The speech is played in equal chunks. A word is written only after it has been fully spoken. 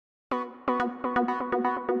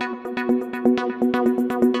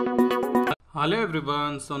Hello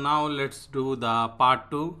everyone, so now let's do the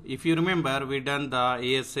part 2. If you remember, we done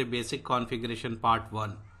the ASA basic configuration part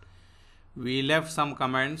 1. We left some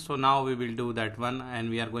comments, so now we will do that one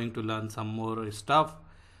and we are going to learn some more stuff.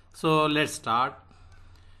 So let's start.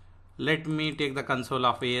 Let me take the console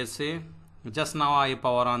of ASA. Just now I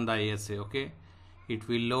power on the ASA, okay? It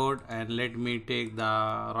will load and let me take the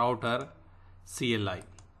router CLI.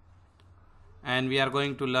 And we are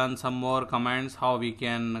going to learn some more commands, how we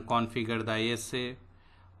can configure the ASA,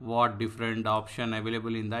 what different option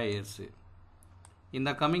available in the ASA. In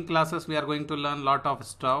the coming classes we are going to learn lot of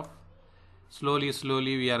stuff. Slowly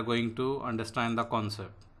we are going to understand the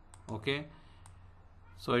concept. Okay,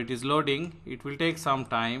 so it is loading. It will take some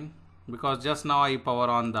time because just now I power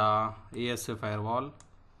on the ASA firewall.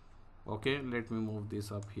 Okay, let me move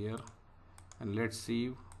this up here and let's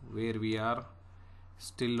see where we are.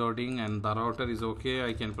 Still loading and the router is okay.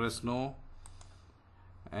 I can press no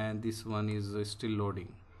and this one is still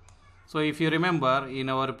loading. So if you remember, in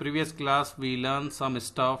our previous class we learned some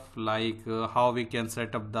stuff like how we can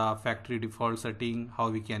set up the factory default setting, how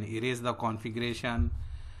we can erase the configuration,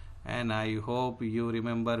 and I hope you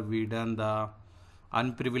remember we done the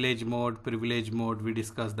unprivileged mode, privileged mode. We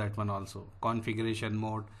discussed that one also. Configuration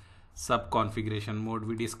mode, sub configuration mode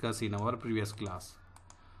we discussed in our previous class.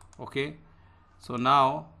 Okay, so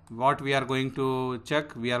now what we are going to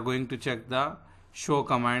check, we are going to check the show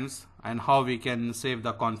commands and how we can save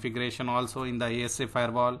the configuration also in the ASA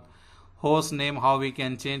firewall. Host name, how we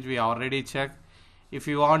can change, we already checked. If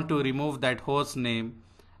you want to remove that host name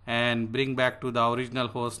and bring back to the original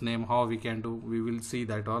host name, how we can do, we will see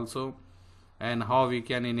that also. And how we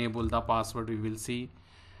can enable the password, we will see.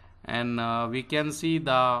 And we can see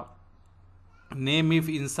the name if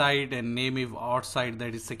inside and name if outside,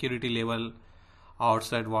 that is security level.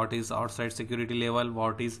 Outside, what is outside security level,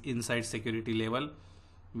 what is inside security level,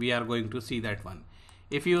 we are going to see that one.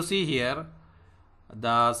 If you see here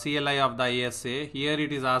the CLI of the ASA, here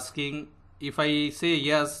it is asking, if I say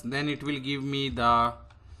yes, then it will give me the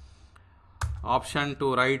option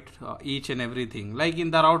to write each and everything. Like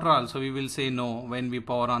in the router also we will say no when we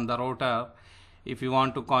power on the router. If you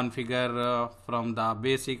want to configure from the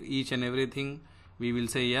basic each and everything, we will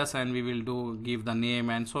say yes and we will give the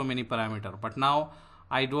name and so many parameters. But now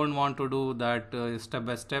I don't want to do that step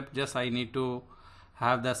by step, just I need to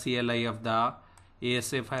have the CLI of the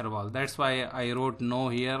ASA firewall. That's why I wrote no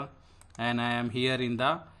here and I am here in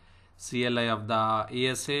the CLI of the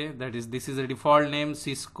ASA. That is, this is the default name,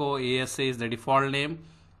 CISCO ASA is the default name,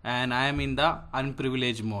 and I am in the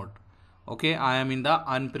unprivileged mode. Okay, I am in the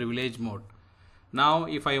unprivileged mode. Now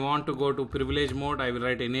if I want to go to privilege mode, I will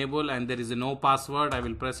write enable and there is a no password. I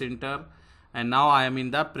will press enter and now I am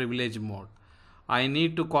in the privilege mode. I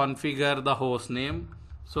need to configure the host name,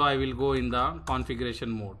 so I will go in the configuration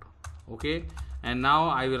mode. Okay, and now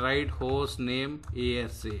I will write host name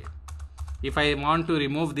ASA. If I want to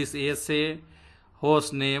remove this ASA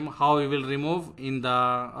host name, how we will remove? In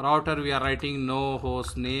the router we are writing no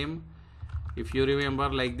host name. If you remember,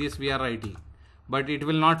 like this we are writing, but it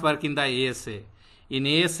will not work in the ASA. In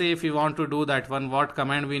ASA, if you want to do that one, what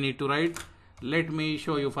command we need to write? Let me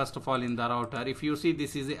show you first of all in the router. If you see,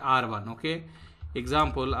 this is a R1. Okay,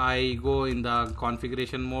 example, I go in the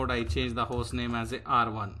configuration mode, I change the host name as a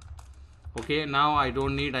R1. Okay, now I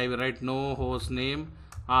don't need, I will write no host name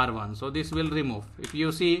R1. So this will remove. If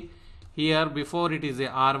you see here, before it is a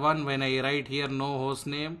R1, when I write here no host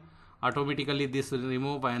name, automatically this will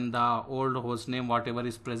remove and the old host name whatever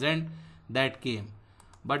is present that came.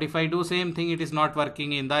 But if I do same thing, it is not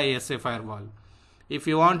working in the ASA firewall. If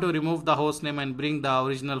you want to remove the host name and bring the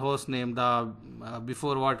original host name, the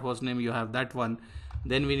before what host name you have, that one,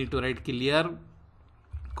 then we need to write clear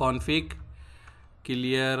config,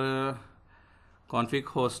 clear config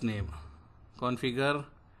host name, configure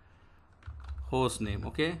host name.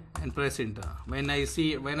 Okay, and press enter. When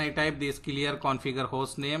I type this clear configure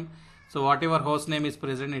host name, so whatever host name is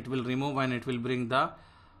present, it will remove and it will bring the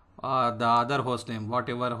other host name,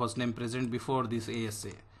 whatever host name present before this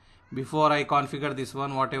ASA. Before I configure this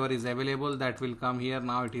one, whatever is available, that will come here.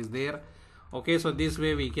 Now it is there. Okay, so this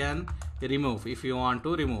way we can remove if you want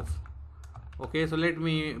to remove. Okay, so let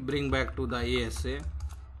me bring back to the ASA.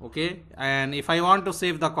 Okay, and if I want to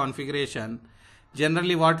save the configuration,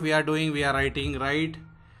 generally what we are doing, we are writing write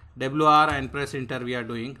WR and press enter. We are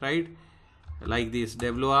doing right like this,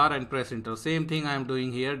 WR and press enter. Same thing I am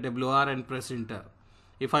doing here, WR and press enter.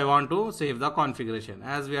 If I want to save the configuration,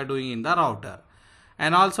 as we are doing in the router.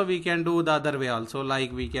 And also we can do the other way also,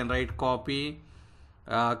 like we can write copy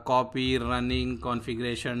running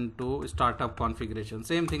configuration to startup configuration.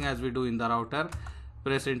 Same thing as we do in the router.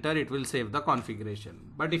 press enter, it will save the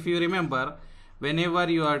configuration. But if you remember, whenever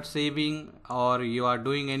you are saving or you are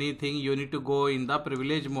doing anything, you need to go in the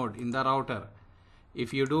privilege mode in the router.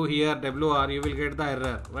 If you do here WR, you will get the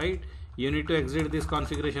error, right? You need to exit this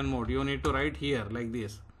configuration mode. You need to write here like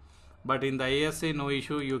this. But in the ASA, no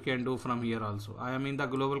issue, you can do from here also. I am in the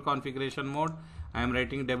global configuration mode. I am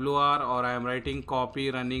writing WR or I am writing copy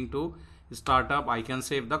running to startup. I can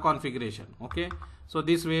save the configuration. Okay. So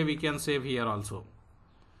this way we can save here also.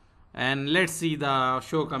 And let's see the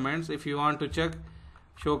show commands. If you want to check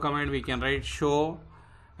show command, we can write show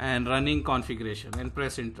and running configuration and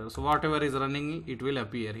press enter. So whatever is running, it will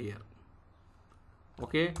appear here.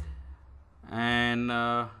 Okay. And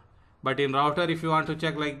but in router, if you want to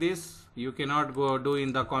check like this, you cannot go do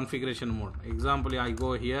in the configuration mode. Example, I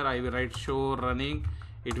go here, I will write show running,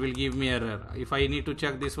 it will give me error. If I need to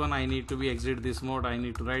check this one, I need to be exit this mode. I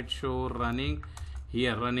need to write show running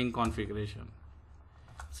here, running configuration.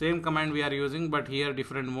 Same command we are using, but here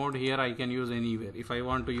different mode. Here I can use anywhere. If I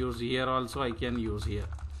want to use here also, I can use here.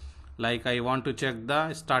 Like I want to check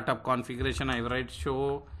the startup configuration, I write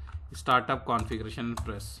show startup configuration and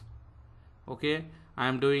press. Okay, I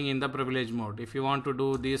am doing in the privilege mode. If you want to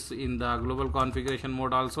do this in the global configuration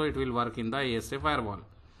mode also, it will work in the ASA firewall,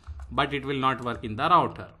 but it will not work in the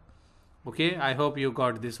router. Okay, I hope you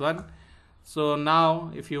got this one. So now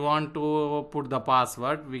if you want to put the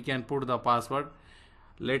password, we can put the password.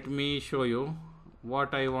 Let me show you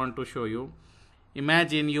what I want to show you.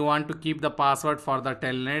 Imagine you want to keep the password for the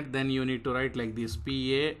telnet, then you need to write like this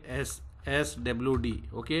PASSWD.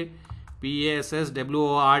 Okay,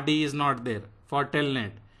 PASSWORD is not there for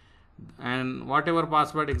telnet, and whatever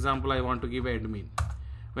password, example I want to give admin.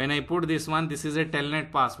 When I put this one, this is a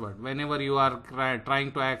telnet password. Whenever you are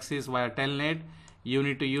trying to access via telnet, you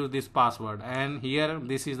need to use this password, and here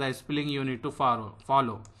this is the spelling you need to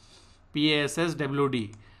follow.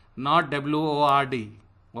 PASSWD, not WORD.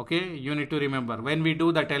 Okay, you need to remember. When we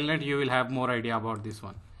do the telnet, you will have more idea about this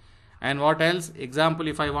one. And what else? Example,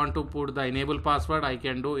 if I want to put the enable password, I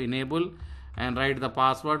can do enable and write the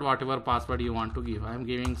password, whatever password you want to give. I am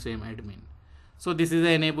giving same admin. So this is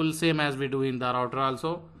the enable, same as we do in the router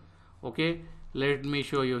also. Okay, let me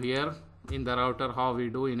show you here in the router how we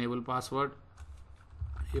do enable password.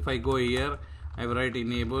 If I go here, I will write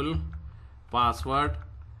enable password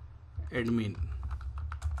admin.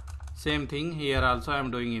 Same thing here also I am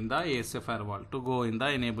doing in the ASA firewall. To go in the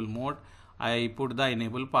enable mode, I put the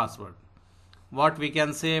enable password. What we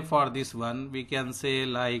can say for this one, we can say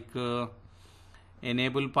like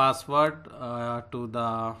enable password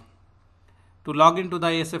to log into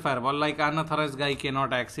the ASA firewall. Like unauthorized guy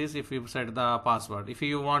cannot access if you set the password. If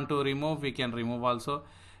you want to remove, we can remove also.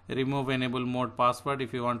 Remove enable mode password.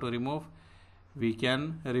 If you want to remove, we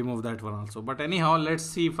can remove that one also. But anyhow, let's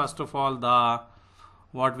see first of all the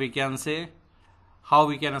what we can say, how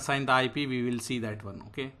we can assign the IP. We will see that one.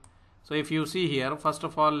 Okay, so if you see here, first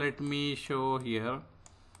of all, let me show here.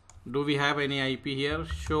 Do we have any IP here?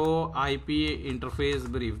 Show IP interface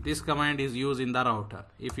brief. This command is used in the router.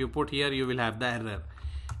 If you put here, you will have the error.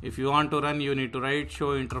 If you want to run, you need to write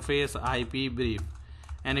show interface IP brief.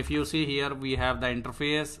 And if you see here, we have the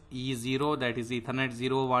interface E0, that is Ethernet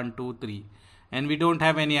 0, 1, 2, 3. And we don't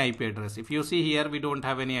have any IP address. If you see here, we don't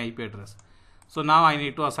have any IP address. So now I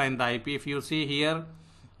need to assign the IP. If you see here,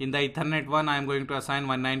 in the Ethernet 1, I am going to assign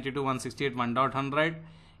 192.168.1.100.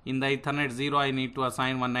 In the Ethernet 0, I need to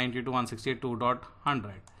assign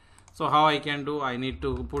 192.168.2.100. So how I can do? I need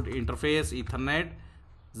to put interface Ethernet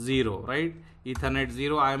 0, right? Ethernet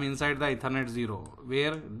 0, I am inside the Ethernet 0.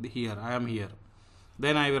 Where? Here, I am here.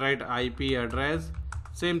 Then I will write IP address.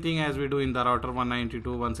 Same thing as we do in the router,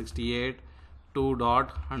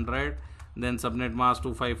 192.168.2.100. Then subnet mask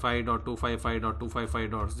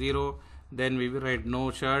 255.255.255.0. Then we will write no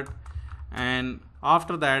shut, and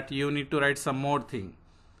after that you need to write some more thing.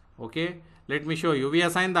 Okay, let me show you. We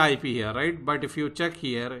assign the IP here, right? But if you check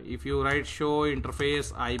here, if you write show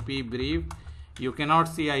interface IP brief, you cannot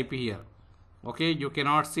see IP here. Okay, you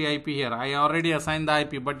cannot see IP here. I already assigned the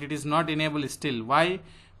IP, but it is not enabled still. Why?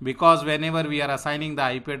 Because whenever we are assigning the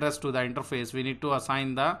IP address to the interface, we need to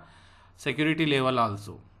assign the security level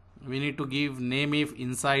also. We need to give name if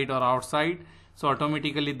inside or outside, so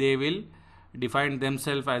automatically they will define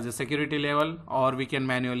themselves as a security level, or we can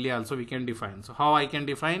manually also we can define. So how I can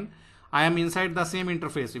define? I am inside the same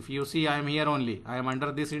interface. If you see, I am here only. I am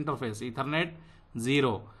under this interface Ethernet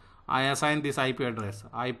 0. I assign this IP address.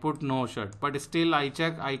 I put no shut, but still I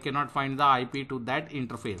check, I cannot find the IP to that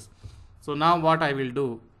interface. So now what I will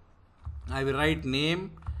do? I will write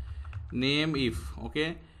name if.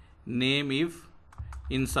 Okay, name if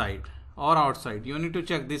inside, or outside. You need to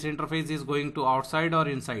check this interface is going to outside or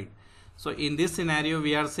inside. So in this scenario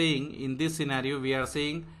we are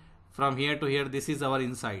saying from here to here this is our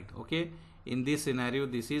inside. Okay, in this scenario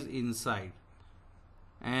this is inside,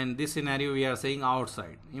 and this scenario we are saying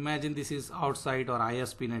outside. Imagine this is outside or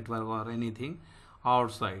ISP network or anything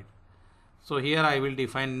outside. So here I will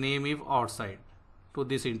define name if outside to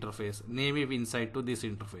this interface, name if inside to this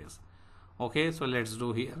interface. Okay, so let's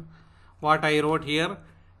do here what I wrote here.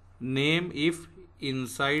 Name if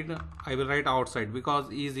inside, I will write outside because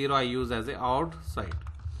E0 I use as a outside,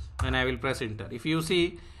 and I will press enter. If you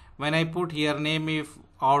see, when I put here name if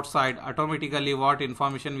outside, automatically what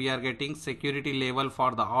information we are getting? Security level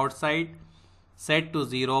for the outside set to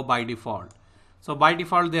 0 by default. So by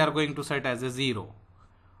default they are going to set as a 0.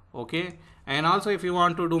 Okay, and also if you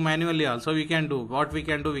want to do manually also we can do. What we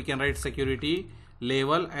can do, we can write security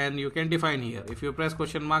level and you can define here. If you press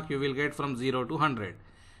question mark, you will get from 0 to 100.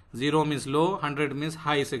 0 means low, 100 means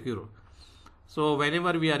high secure. So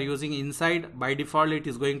whenever we are using inside, by default it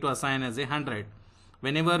is going to assign as a 100.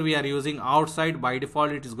 Whenever we are using outside, by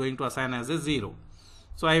default it is going to assign as a 0.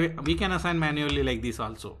 So we can assign manually like this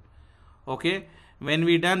also. Okay, when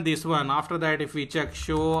we done this one, after that if we check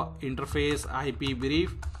show interface IP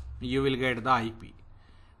brief, you will get the IP.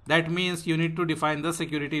 That means you need to define the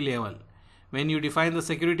security level. When you define the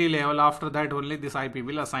security level, after that only this IP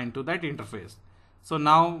will assign to that interface. So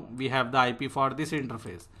now we have the IP for this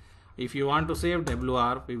interface. If you want to save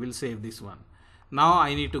WR, we will save this one. Now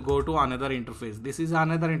I need to go to another interface. This is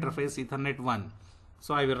another interface, Ethernet 1.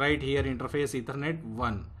 So I will write here interface Ethernet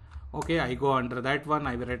 1. Okay, I go under that one,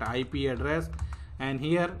 I will write IP address, and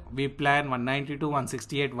here we plan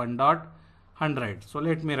 192.168.1.100. So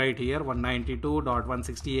let me write here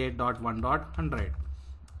 192.168.1.100.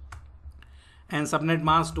 And subnet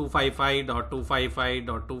mask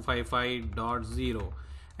 255.255.255.0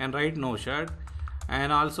 and write no shut.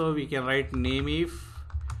 And also we can write name if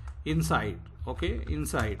inside. Okay,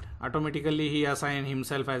 inside, automatically he assign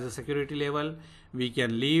himself as a security level. We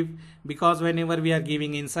can leave because whenever we are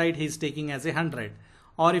giving inside, he is taking as a 100.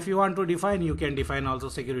 Or if you want to define, you can define also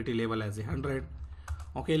security level as a 100.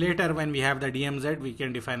 Okay, later when we have the DMZ, we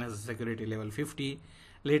can define as a security level 50.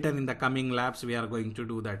 Later in the coming labs we are going to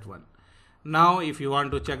do that one. Now if you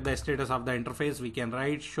want to check the status of the interface, we can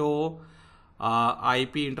write show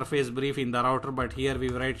IP interface brief in the router, but here we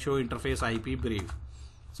write show interface IP brief.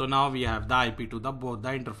 So now we have the IP to the both the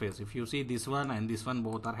interface. If you see, this one and this one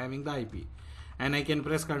both are having the IP, and I can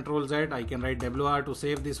press Ctrl Z. I can write WR to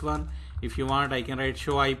save this one. If you want, I can write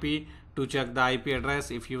show IP to check the IP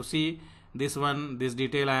address. If you see this one, this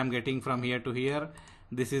detail I am getting from here to here.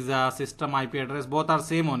 This is a system IP address. Both are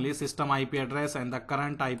same only. System IP address and the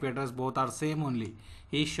current IP address both are same only.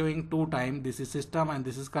 He is showing 2 times. This is system and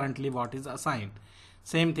this is currently what is assigned.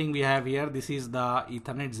 Same thing we have here. This is the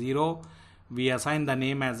Ethernet 0. We assign the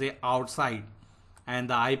name as a outside, and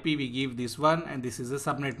the IP we give this one, and this is a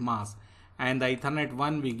subnet mask. And the Ethernet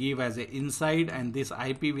 1 we give as a inside, and this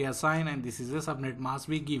IP we assign, and this is a subnet mask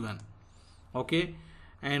we given. Okay,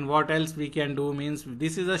 and what else we can do means,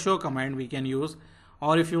 this is a show command we can use.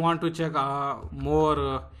 Or if you want to check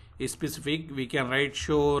more specific, we can write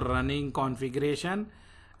show running configuration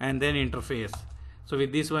and then interface. So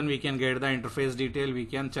with this one we can get the interface detail. We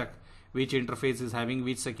can check which interface is having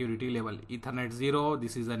which security level. Ethernet 0,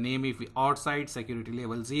 this is the name if outside, security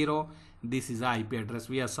level 0, this is the IP address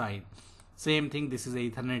we assign. Same thing, this is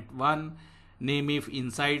Ethernet 1, name if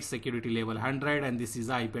inside, security level 100, and this is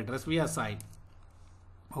the IP address we assign.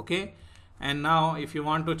 Okay, and now if you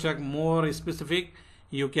want to check more specific,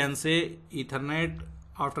 you can say Ethernet,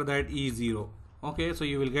 after that E0. Okay, so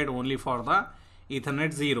you will get only for the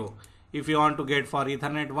Ethernet 0. If you want to get for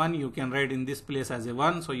Ethernet 1, you can write in this place as a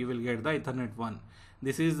 1, so you will get the Ethernet 1.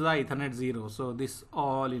 This is the Ethernet 0. So this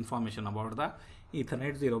all information about the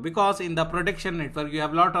Ethernet 0. Because in the protection network you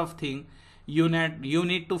have lot of things you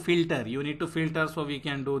need to filter. So we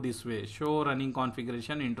can do this way: show running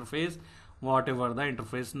configuration interface, whatever the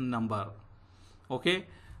interface number. Okay,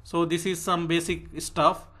 so this is some basic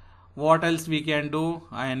stuff. What else we can do?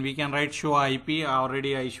 And we can write show IP.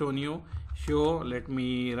 Already I shown you. Show, let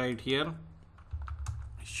me write here,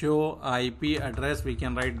 show IP address. We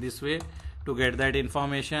can write this way to get that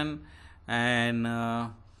information. And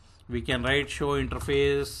we can write show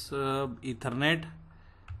interface Ethernet,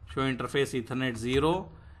 show interface Ethernet 0.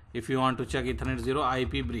 If you want to check Ethernet 0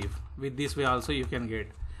 IP brief, with this way also you can get.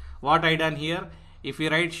 What I done here, if you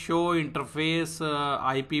write show interface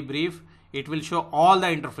IP brief, it will show all the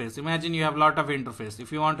interface. Imagine you have lot of interface.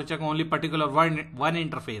 If you want to check only particular one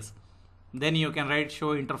interface, then you can write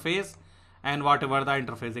show interface and whatever the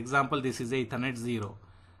interface. Example, this is a Ethernet 0.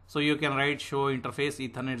 So you can write show interface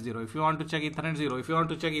Ethernet 0. If you want to check Ethernet 0, if you want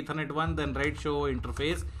to check Ethernet 1, then write show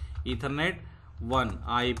interface Ethernet 1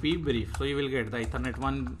 IP brief. So you will get the Ethernet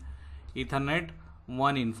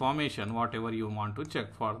 1 information, whatever you want to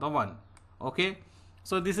check for the 1. Okay.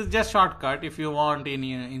 So this is just shortcut if you want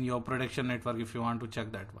in your production network, if you want to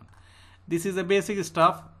check that one. This is the basic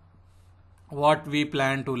stuff what we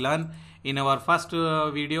plan to learn. In our first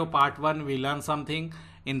video, part 1, we learn something.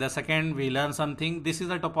 In the second, we learn something. This is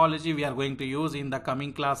the topology we are going to use in the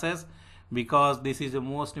coming classes, because this is the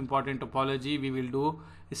most important topology we will do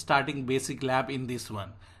starting basic lab in this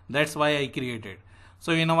one. That's why I created.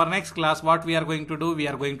 So in our next class, what we are going to do, we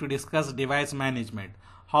are going to discuss device management.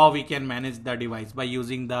 How we can manage the device by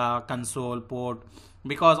using the console port,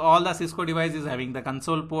 because all the Cisco device is having the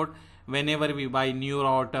console port. Whenever we buy new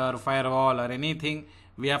router, firewall or anything,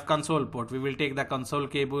 we have console port. We will take the console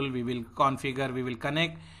cable, we will configure, we will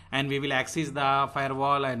connect, and we will access the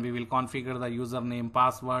firewall, and we will configure the username,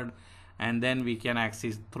 password, and then we can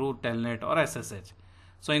access through telnet or SSH.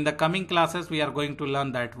 So in the coming classes, we are going to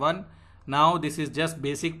learn that one. Now this is just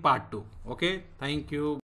basic part 2. Okay, thank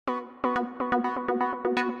you.